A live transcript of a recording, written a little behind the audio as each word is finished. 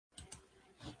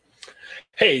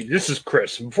Hey, this is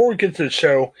Chris. Before we get to the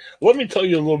show, let me tell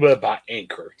you a little bit about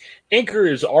Anchor. Anchor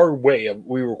is our way of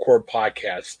we record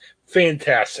podcasts.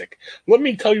 Fantastic. Let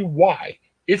me tell you why.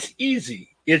 It's easy.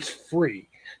 It's free.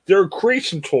 There are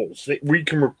creation tools that where you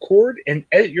can record and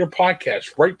edit your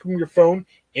podcast right from your phone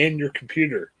and your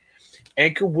computer.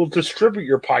 Anchor will distribute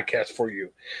your podcast for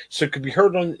you, so it can be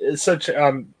heard on such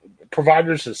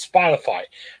providers as Spotify,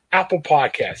 Apple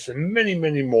Podcasts, and many,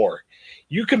 many more.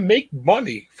 You can make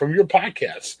money from your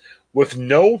podcast with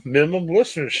no minimum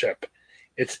listenership.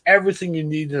 It's everything you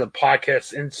need in a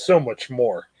podcast and so much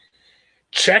more.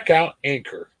 Check out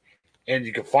Anchor, and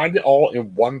you can find it all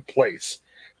in one place.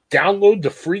 Download the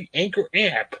free Anchor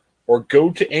app or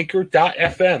go to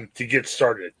anchor.fm to get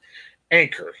started.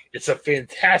 Anchor, it's a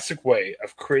fantastic way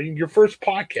of creating your first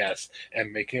podcast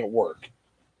and making it work.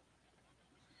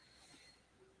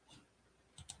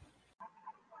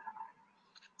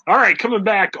 All right, coming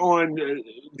back on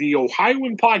the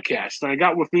Ohioan podcast, and I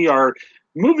got with me our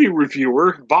movie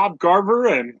reviewer, Bob Garver.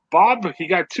 And Bob, he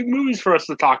got two movies for us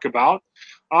to talk about.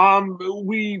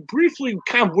 We briefly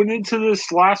kind of went into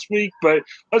this last week, but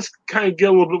let's kind of get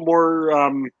a little bit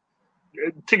more,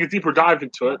 take a deeper dive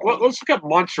into it. Let's look at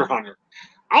Monster Hunter.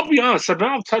 I'll be honest, I've been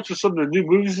out of touch with some of the new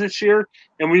movies this year,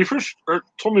 and when you first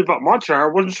told me about Monster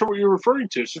Hunter, I wasn't sure what you were referring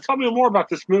to. So tell me more about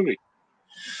this movie.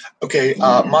 Okay,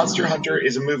 Monster Hunter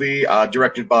is a movie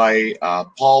directed by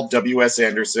Paul W.S.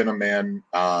 Anderson, a man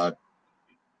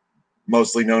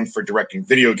mostly known for directing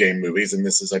video game movies, and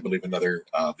this is, I believe, another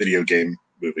video game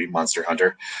movie, Monster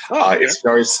Hunter. Oh, okay.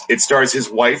 It stars his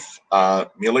wife,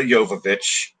 Mila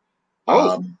Jovovich,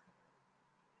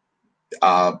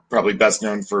 probably best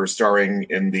known for starring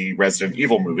in the Resident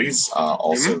Evil movies,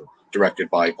 also directed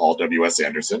by Paul W.S.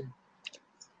 Anderson.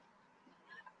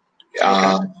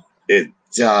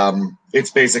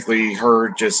 It's basically her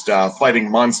just fighting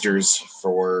monsters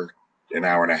for an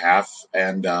hour and a half,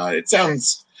 and it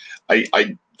sounds.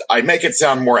 I make it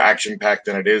sound more action packed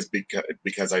than it is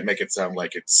because I make it sound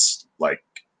like it's like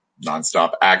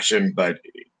nonstop action, but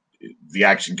the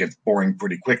action gets boring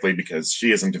pretty quickly because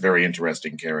she isn't a very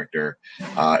interesting character,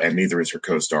 and neither is her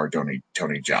co-star Tony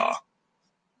Jaa.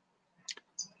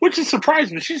 Which is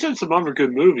surprising. She's done some other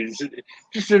good movies. It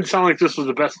just didn't sound like this was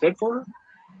the best fit for her.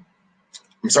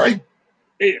 I'm sorry?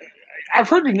 I've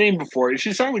heard the name before.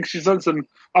 She sounds like she's done some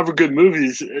other good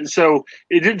movies, so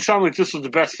it didn't sound like this was the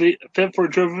best fit for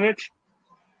Jovovich.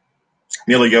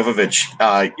 Mila Jovovich.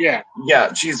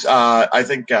 Yeah, she's. I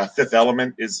think Fifth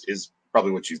Element is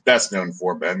probably what she's best known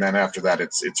for, and then after that,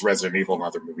 it's Resident Evil and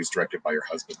other movies directed by her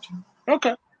husband.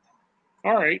 Okay,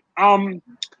 all right.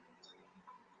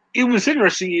 It was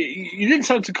interesting. You didn't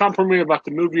sound too complimentary about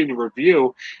the movie in the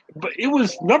review, but it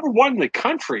was number one in the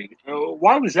country.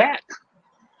 Why was that?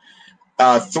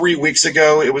 3 weeks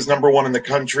ago, it was number one in the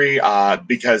country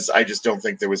because I just don't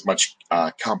think there was much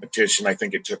competition. I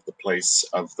think it took the place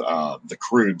of the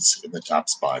Croods in the top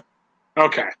spot.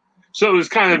 Okay, so it was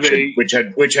kind of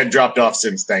which had dropped off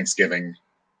since Thanksgiving,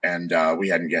 and we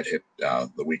hadn't yet hit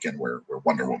the weekend where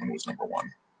Wonder Woman was number one.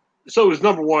 So it was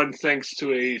number one thanks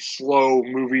to a slow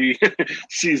movie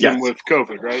season with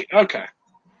COVID, right? Okay.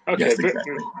 Yes,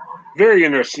 exactly. Very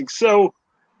interesting. So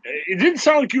it didn't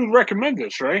sound like you would recommend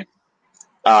this, right?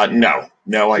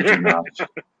 No, I do not.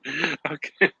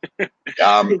 Okay.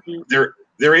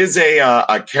 There is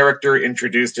a character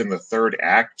introduced in the third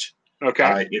act.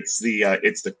 Okay. It's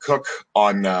the cook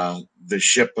on the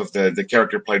ship of the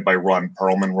character played by Ron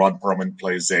Perlman. Ron Perlman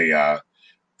plays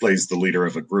the leader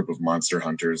of a group of monster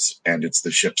hunters, and it's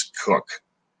the ship's cook.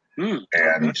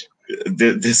 And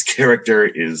this character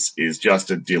is just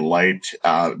a delight.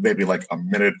 Maybe like a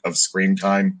minute of screen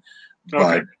time,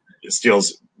 but still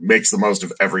makes the most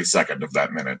of every second of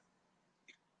that minute.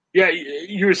 Yeah,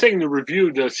 you were saying in the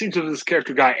review the scenes of this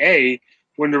character got A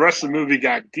when the rest of the movie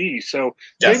got D. So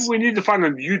maybe we need to find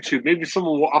on YouTube. Maybe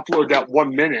someone will upload that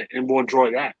 1 minute and we'll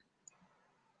enjoy that.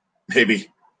 Maybe.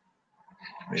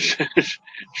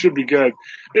 Should be good.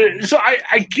 So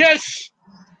I guess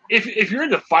if you're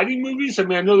into fighting movies, I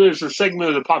mean, I know there's a segment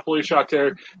of the population out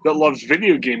there that loves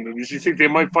video game movies. You think they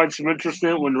might find some interest in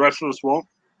it when the rest of us won't?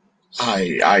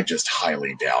 I just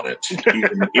highly doubt it.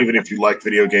 Even if you like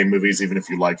video game movies, even if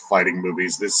you like fighting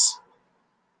movies, this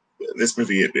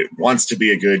movie it wants to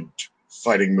be a good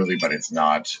fighting movie, but it's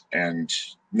not, and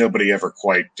nobody ever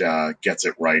quite gets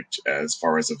it right as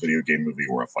far as a video game movie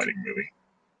or a fighting movie.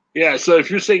 Yeah, so if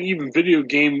you're saying even video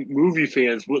game movie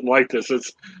fans wouldn't like this,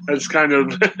 that's kind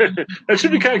of that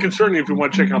should be kind of concerning if you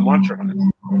want to check out Monster Hunter.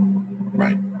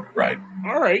 Right.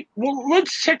 All right. Well,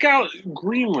 let's check out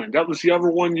Greenland. That was the other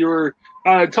one you were.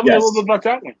 Tell me a little bit about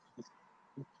that one.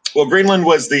 Well, Greenland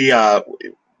was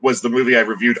was the movie I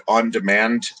reviewed on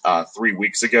demand 3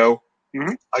 weeks ago.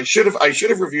 Mhm. I should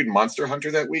have reviewed Monster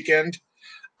Hunter that weekend,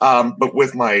 but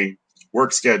with my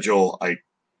work schedule, I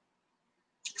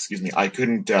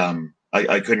couldn't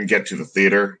I couldn't get to the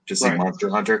theater to see Right. Monster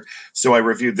Hunter, so I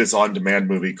reviewed this on demand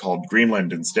movie called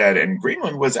Greenland instead, and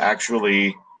Greenland was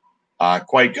actually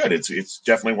quite good. It's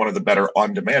definitely one of the better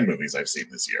on demand movies I've seen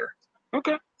this year.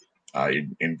 Okay.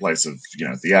 In place of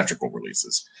theatrical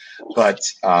releases, but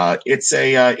it's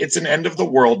an end of the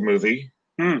world movie.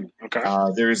 Okay.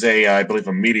 There's I believe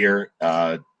a meteor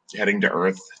heading to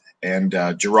Earth, and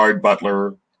Gerard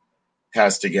Butler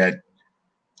has to get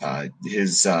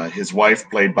his wife,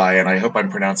 played by, and I hope I'm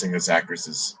pronouncing this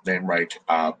actress's name right,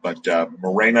 but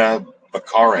Morena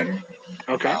Baccarin,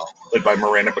 Okay. played by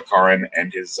Morena Baccarin,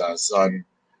 and his son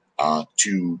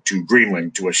to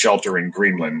Greenland, to a shelter in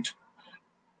Greenland.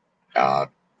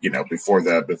 Before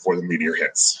the meteor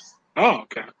hits, Oh,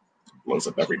 okay. blows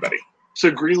up everybody. So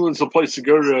Greenland's the place to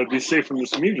go to be safe from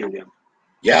this meteor then.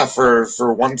 Yeah, for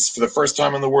the first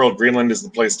time in the world, Greenland is the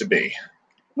place to be.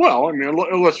 Well, I mean,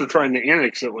 unless they're trying to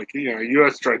annex it, like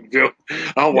U.S. tried to do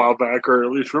a while back, or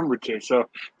at least rumored to. So,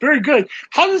 very good.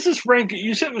 How does this rank?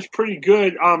 You said it was pretty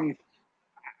good.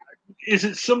 Is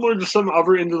it similar to some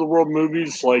other end of the world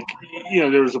movies? Like,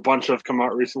 there was a bunch that have come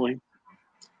out recently.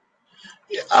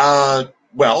 I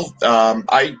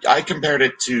compared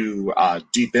it to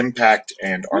Deep Impact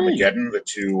and Armageddon, the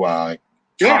two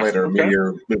comet or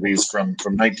meteor movies from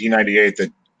 1998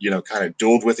 that kind of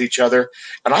dueled with each other,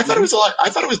 and I thought it was I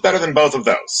thought it was better than both of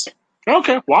those.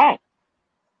 Okay, wow.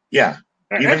 Yeah,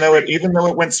 even though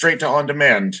it went straight to on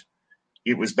demand,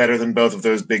 it was better than both of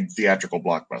those big theatrical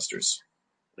blockbusters.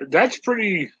 That's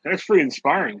pretty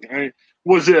inspiring.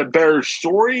 Was it a better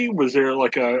story? Was there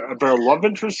like a better love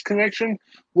interest connection?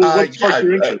 What sparked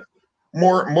your interest?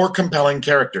 More compelling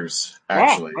characters,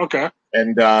 actually. Wow, okay.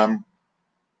 And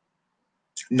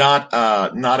not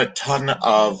a ton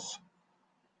of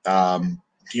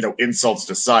insults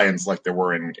to science like there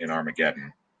were in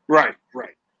Armageddon. Right.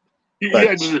 You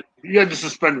had to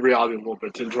suspend reality a little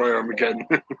bit to enjoy Armageddon.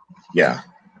 Yeah.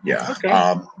 Okay.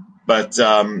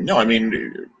 No, I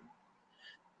mean,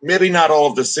 maybe not all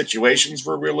of the situations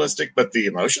were realistic, but the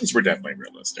emotions were definitely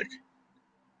realistic.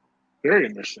 Very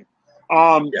interesting.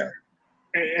 Yeah.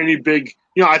 Any big,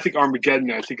 I think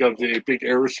Armageddon, I think of the big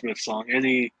Aerosmith song.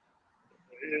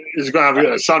 Is it going to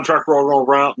have a soundtrack roll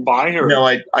around by? Or? No,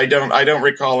 I don't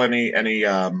recall any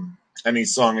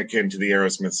song akin to the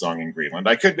Aerosmith song in Greenland.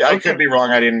 I could be wrong.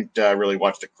 I didn't really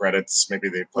watch the credits. Maybe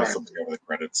they play something over the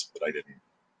credits, but I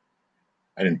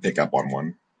didn't pick up on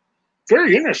one.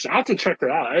 Very interesting. I'll have to check that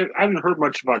out. I haven't heard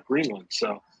much about Greenland.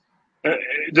 So,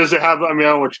 does it have? I mean, I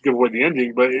don't want to give away the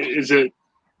ending, but is it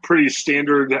pretty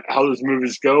standard how those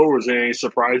movies go, or is there any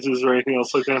surprises or anything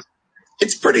else like that?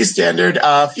 It's pretty standard.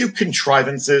 A few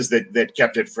contrivances that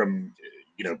kept it from,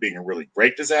 being a really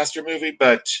great disaster movie,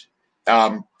 but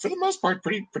for the most part,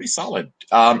 pretty solid.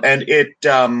 And it,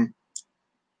 I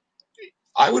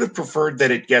would have preferred that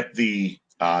it get the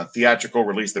theatrical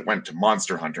release that went to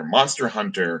Monster Hunter. Monster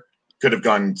Hunter could have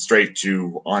gone straight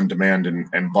to on demand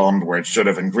and bombed where it should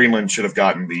have, and Greenland should have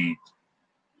gotten the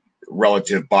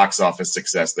relative box office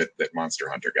success that Monster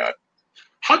Hunter got.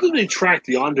 How do they track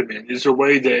the on demand? Is there a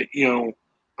way that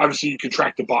obviously you can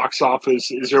track the box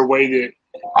office? Is there a way that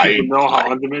people know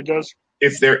how on demand does?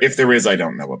 If there is, I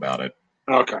don't know about it.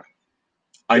 Okay.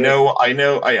 I know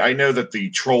that the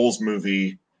Trolls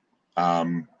movie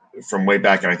from way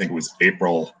back, and I think it was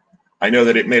April, I know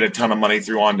that it made a ton of money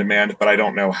through on demand, but I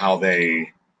don't know how they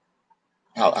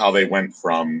went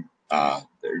from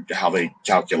how they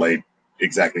calculate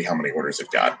exactly how many orders it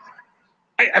got.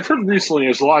 I've heard recently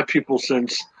there's a lot of people,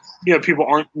 since people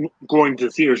aren't going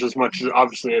to theaters as much as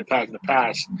obviously they've had in the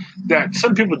past, that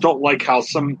some people don't like how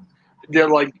they're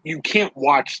like, you can't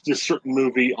watch this certain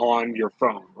movie on your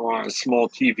phone or on a small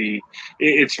TV.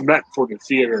 It's meant for the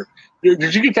theater.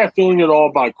 Did you get that feeling at all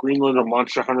about Greenland or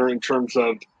Monster Hunter in terms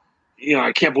of,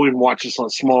 I can't believe I'm watching this on a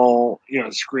small,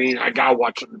 screen. I gotta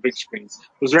watch it on the big screen.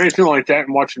 Was there anything like that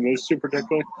in watching those two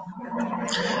particularly?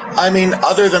 I mean,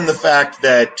 other than the fact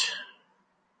that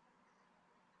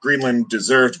Greenland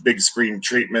deserved big screen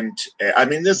treatment, I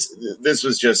mean, this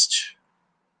was just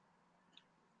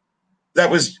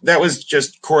that was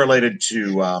just correlated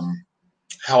to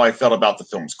how I felt about the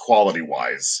film's quality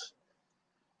wise,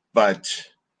 but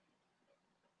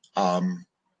I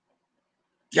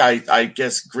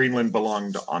guess Greenland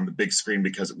belonged on the big screen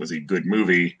because it was a good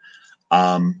movie.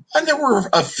 And there were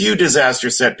a few disaster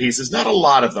set pieces, not a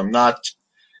lot of them, not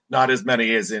as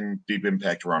many as in Deep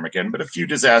Impact or Armageddon, but a few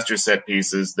disaster set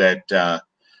pieces that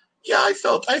Yeah, I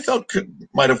felt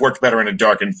might have worked better in a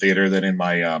darkened theater than in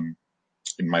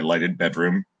my lighted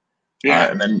bedroom. Yeah.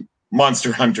 And then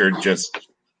Monster Hunter just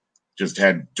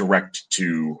had direct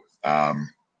to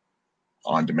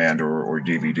on demand or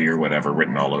DVD or whatever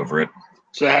written all over it.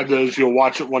 So I had those. You'll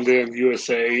watch it one day on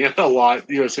USA a lot,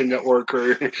 USA Network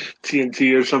or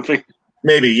TNT or something.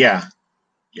 Maybe, yeah,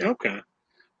 yeah, Okay.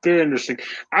 Very interesting.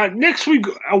 Next week,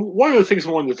 one of the things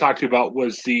I wanted to talk to you about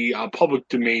was the public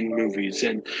domain movies,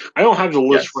 and I don't have the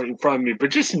list yes. right in front of me, but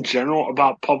just in general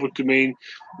about public domain,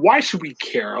 why should we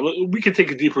care? We could take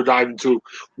a deeper dive into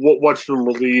what's been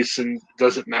released and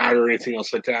does it matter or anything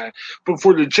else like that. But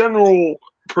for the general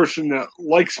person that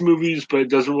likes movies but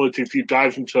doesn't really take deep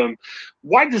dives into them,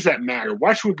 why does that matter?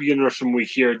 Why should we be interested when we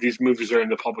hear these movies are in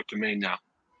the public domain now?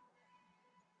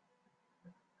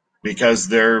 Because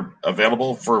they're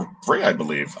available for free, I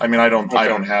believe. I mean, I Okay,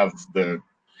 don't have the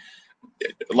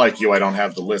like you, I don't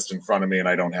have the list in front of me, and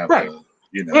I don't have right. the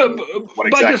you know But, the but,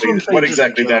 but I guess what I'm what saying, just in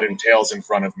exactly that general. entails in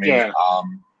front of me. Yeah.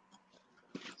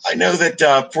 I know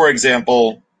that, for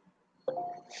example,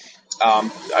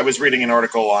 I was reading an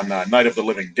article on Night of the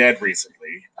Living Dead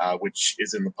recently, which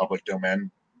is in the public domain,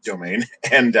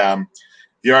 and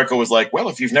the article was like, "Well,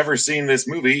 if you've never seen this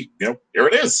movie, here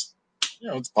it is.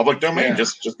 It's public domain. Yeah,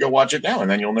 Just go watch it now, and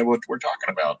then you'll know what we're talking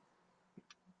about."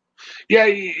 yeah,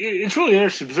 it's really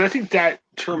interesting because I think that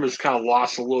term has kind of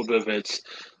lost a little bit of its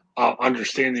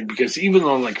understanding because even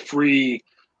on like free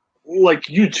like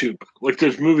YouTube, like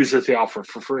there's movies that they offer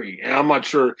for free, and I'm not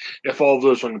sure if all of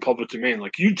those are in the public domain.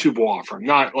 Like YouTube will offer them,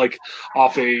 not like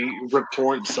off a rip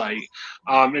torrent site.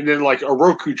 And then like a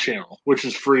Roku channel, which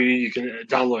is free, you can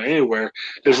download anywhere.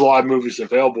 There's a lot of movies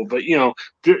available, but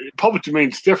public domain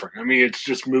is different. I mean, it's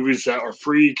just movies that are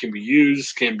free, can be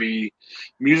used, can be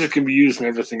music can be used, and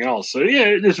everything else. So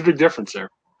yeah, there's a big difference there.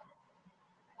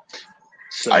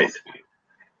 I,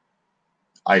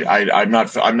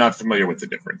 So I'm not familiar with the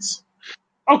difference.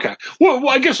 okay. Well,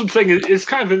 I guess what I'm saying it's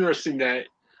kind of interesting that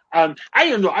I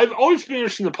don't know. I've always been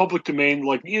interested in the public domain,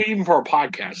 like even for our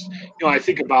podcast. I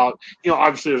think about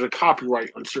obviously there's a copyright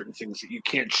on certain things that you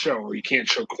can't show or you can't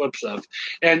show clips of,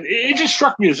 and it just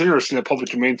struck me as interesting the public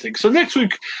domain thing. So next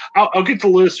week I'll get the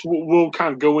list. We'll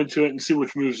kind of go into it and see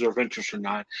which movies are of interest or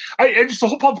not. I just the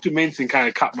whole public domain thing kind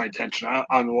of caught my attention. I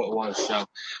don't know what it was. So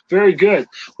very good.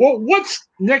 Well, what's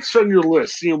next on your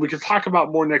list? We can talk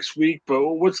about more next week, but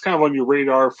what's kind of on your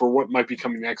radar for what might be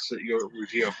coming next at your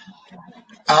review?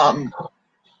 Um,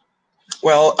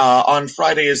 well, on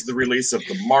Friday is the release of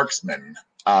The Marksman.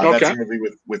 That's Okay. a movie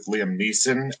with Liam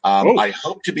Neeson. Oh, I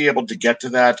hope to be able to get to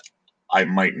that. I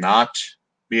might not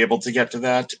be able to get to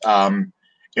that.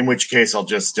 In which case, I'll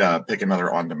just pick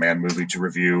another on-demand movie to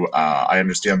review. I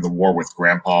understand The War with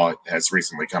Grandpa has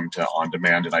recently come to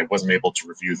on-demand, and I wasn't able to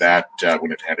review that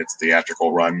when it had its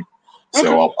theatrical run. okay.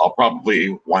 So I'll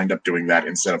probably wind up doing that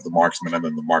instead of The Marksman, and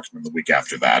then The Marksman the week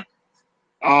after that.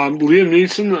 Liam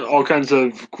Neeson, all kinds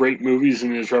of great movies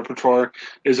in his repertoire.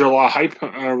 Is there a lot of hype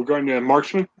regarding the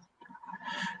Marksman?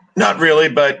 Not really,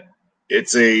 but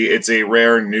it's a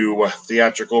rare new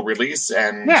theatrical release,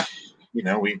 and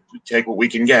Yeah. we take what we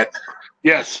can get.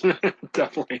 Yes,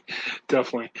 definitely,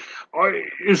 definitely.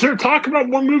 Is there talk about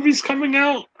more movies coming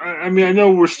out? I mean, I know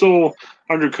we're still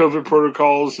under COVID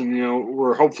protocols, and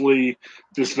we're hopefully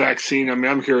this vaccine. I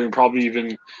mean, I'm hearing probably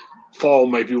even fall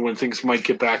might be when things might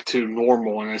get back to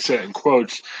normal, and I say it in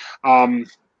quotes. Um,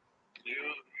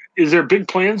 is there big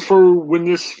plans for when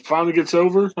this finally gets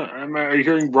over? Are you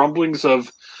hearing rumblings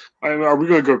of? Are we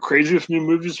going to go crazy with new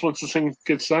movies once this thing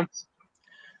gets done?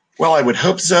 Well, I would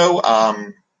hope so,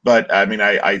 but I mean,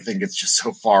 I think it's just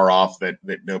so far off that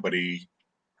nobody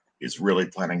is really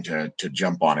planning to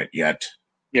jump on it yet.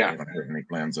 I Yeah, haven't heard any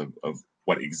plans of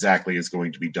what exactly is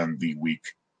going to be done the week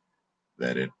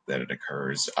that it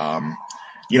occurs.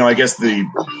 I guess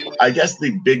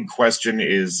the big question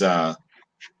is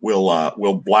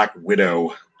will Black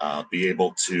Widow be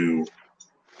able to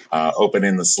open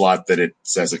in the slot that it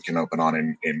says it can open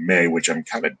on in May, which I'm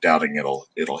kind of doubting it'll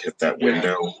hit that yeah,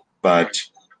 window. right. But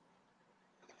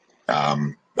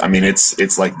I mean,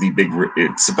 it's like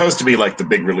it's supposed to be like the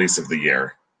big release of the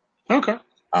year. Okay.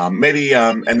 Maybe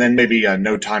and then maybe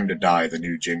No Time to Die, the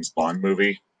new James Bond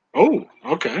movie. Oh,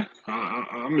 okay.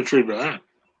 I'm intrigued by that.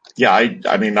 Yeah,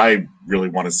 I mean, I really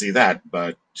want to see that,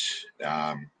 but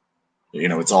um,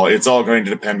 it's all going to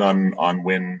depend on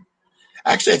when.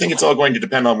 Actually, I think it's all going to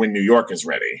depend on when New York is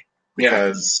ready, Yeah,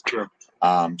 because true.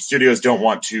 studios don't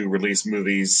want to release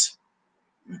movies,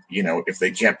 if they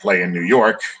can't play in New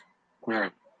York, Yeah.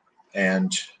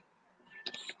 and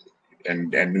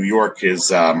New York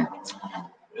is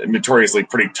notoriously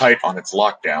pretty tight on its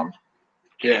lockdown.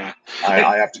 Yeah.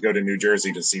 I have to go to New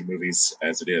Jersey to see movies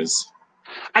as it is.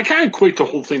 I kind of equate the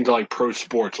whole thing to like pro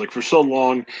sports. Like for so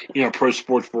long, pro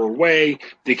sports were away.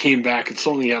 They came back and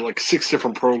suddenly had like 6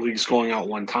 different pro leagues going out at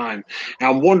one time. And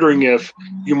I'm wondering if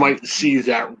you might see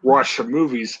that rush of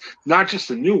movies, not just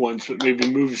the new ones, but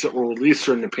maybe movies that were released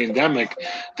during the pandemic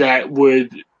that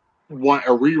would want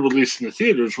a re-release in the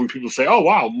theaters when people say, "Oh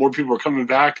wow, more people are coming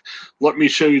back. Let me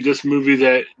show you this movie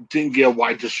that didn't get a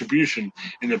wide distribution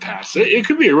in the past." It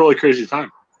could be a really crazy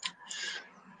time.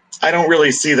 I don't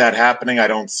really see that happening. I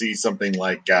don't see something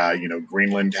like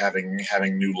Greenland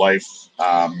having new life.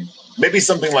 Maybe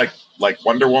something like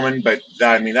Wonder Woman, but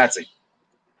I mean that's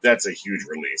a huge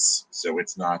release, so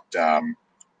it's not.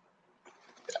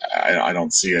 I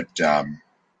don't see it.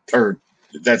 Or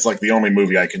that's like the only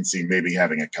movie I can see maybe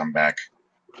having a comeback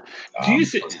Do you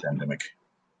think? post-pandemic.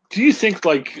 Do you think,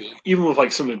 like, even with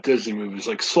like some of the Disney movies,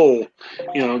 like Soul,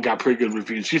 got pretty good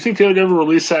reviews? Do you think they would ever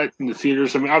release that in the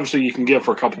theaters? I mean, obviously you can get it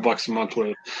for a couple bucks a month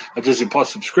with a Disney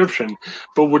Plus subscription,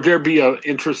 but would there be an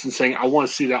interest in saying, I want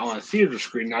to see that on a theater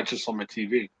screen, not just on my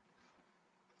TV?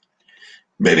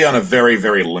 Maybe on a very,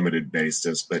 very limited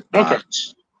basis, but Okay.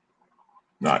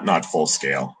 not full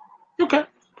scale. Okay.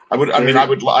 I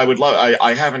would love.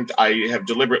 I have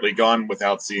deliberately gone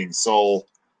without seeing Soul,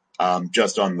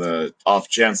 just on the off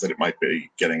chance that it might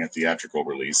be getting a theatrical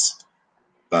release,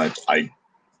 but I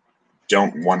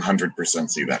don't 100%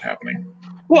 see that happening.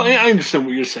 Well, I understand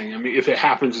what you're saying. I mean, if it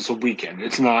happens, it's a weekend.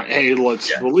 It's not, hey, let's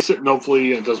Yeah. release it and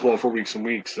hopefully it does well for weeks and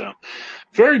weeks. So,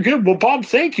 very good. Well, Bob,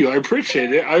 thank you. I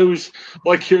appreciate it. I always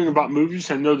like hearing about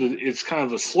movies. I know that it's kind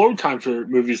of a slow time for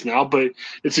movies now, but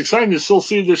it's exciting to still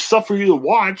see there's stuff for you to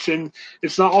watch and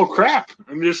it's not all crap.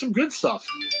 I mean, there's some good stuff.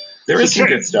 There is some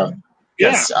good stuff.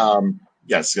 Yeah.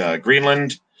 Yes,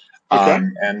 Greenland. Okay.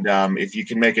 And if you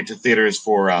can make it to theaters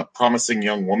for Promising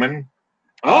Young Woman,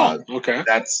 okay.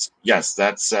 that's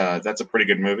a pretty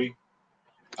good movie.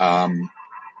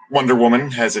 Wonder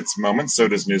Woman has its moments. So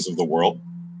does News of the World.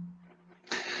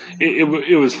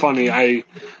 It was funny.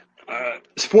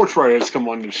 Sports writer has come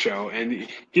on the show, and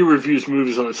he reviews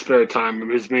movies on his spare time.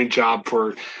 His main job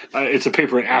for it's a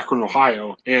paper in Akron,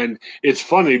 Ohio, and it's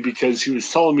funny because he was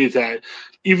telling me that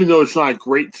even though it's not a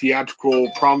great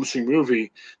theatrical, promising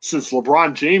movie, since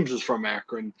LeBron James is from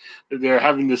Akron, they're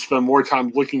having to spend more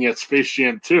time looking at Space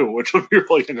Jam 2, which would be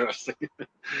really interesting.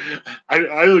 I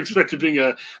don't expect it being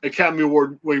a Academy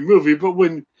Award winning movie, but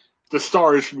when the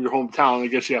star is from your hometown, I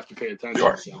guess you have to pay attention.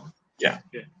 Sure. So. Yeah,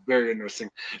 very interesting.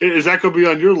 Is that going to be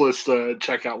on your list to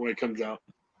check out when it comes out?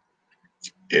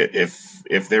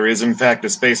 If there is in fact a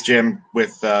Space Jam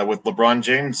with LeBron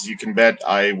James, you can bet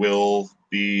I will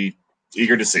be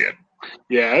eager to see it.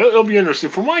 Yeah, it'll be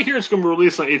interesting. From what I hear, it's going to be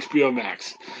released on HBO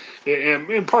Max,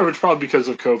 and part of it's probably because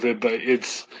of COVID, but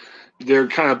they're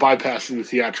kind of bypassing the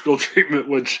theatrical treatment,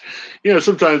 which,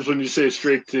 sometimes when you say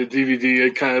straight to DVD,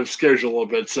 it kind of scares you a little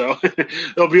bit. So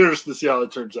it'll be interesting to see how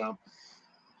it turns out.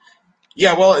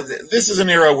 Yeah, well, this is an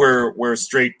era where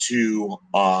straight to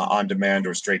on demand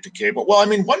or straight to cable. Well, I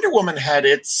mean, Wonder Woman had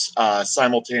its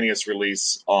simultaneous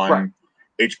release on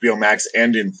HBO Max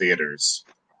and in theaters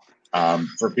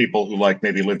for people who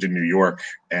maybe lived in New York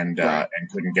and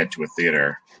couldn't get to a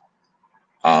theater.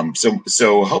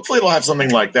 So hopefully it'll have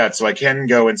something like that, so I can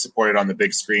go and support it on the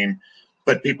big screen,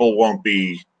 but people won't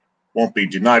be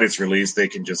denied its release. They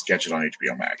can just catch it on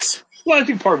HBO Max. Well, I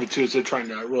think part of it too is they're trying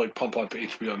to really pump up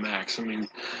HBO Max. I mean,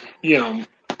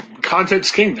 content's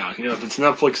king now. If it's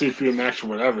Netflix, HBO Max, or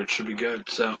whatever, it should be good.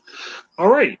 So, all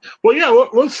right. Well, yeah,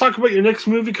 let's talk about your next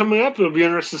movie coming up. It'll be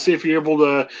interesting to see if you're able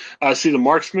to see The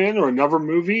Marksman or another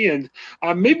movie, and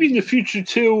maybe in the future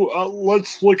too.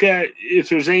 Let's look at if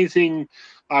there's anything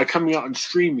coming out on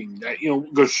streaming that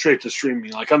goes straight to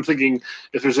streaming. Like I'm thinking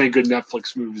if there's any good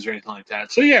Netflix movies or anything like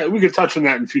that. So yeah, we could touch on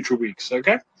that in future weeks.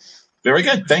 Okay. Very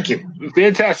good. Thank you.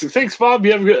 Fantastic. Thanks, Bob.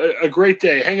 You have a great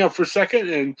day. Hang out for a second,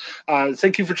 and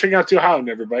thank you for checking out the Ohioan,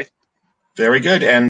 everybody. Very good. And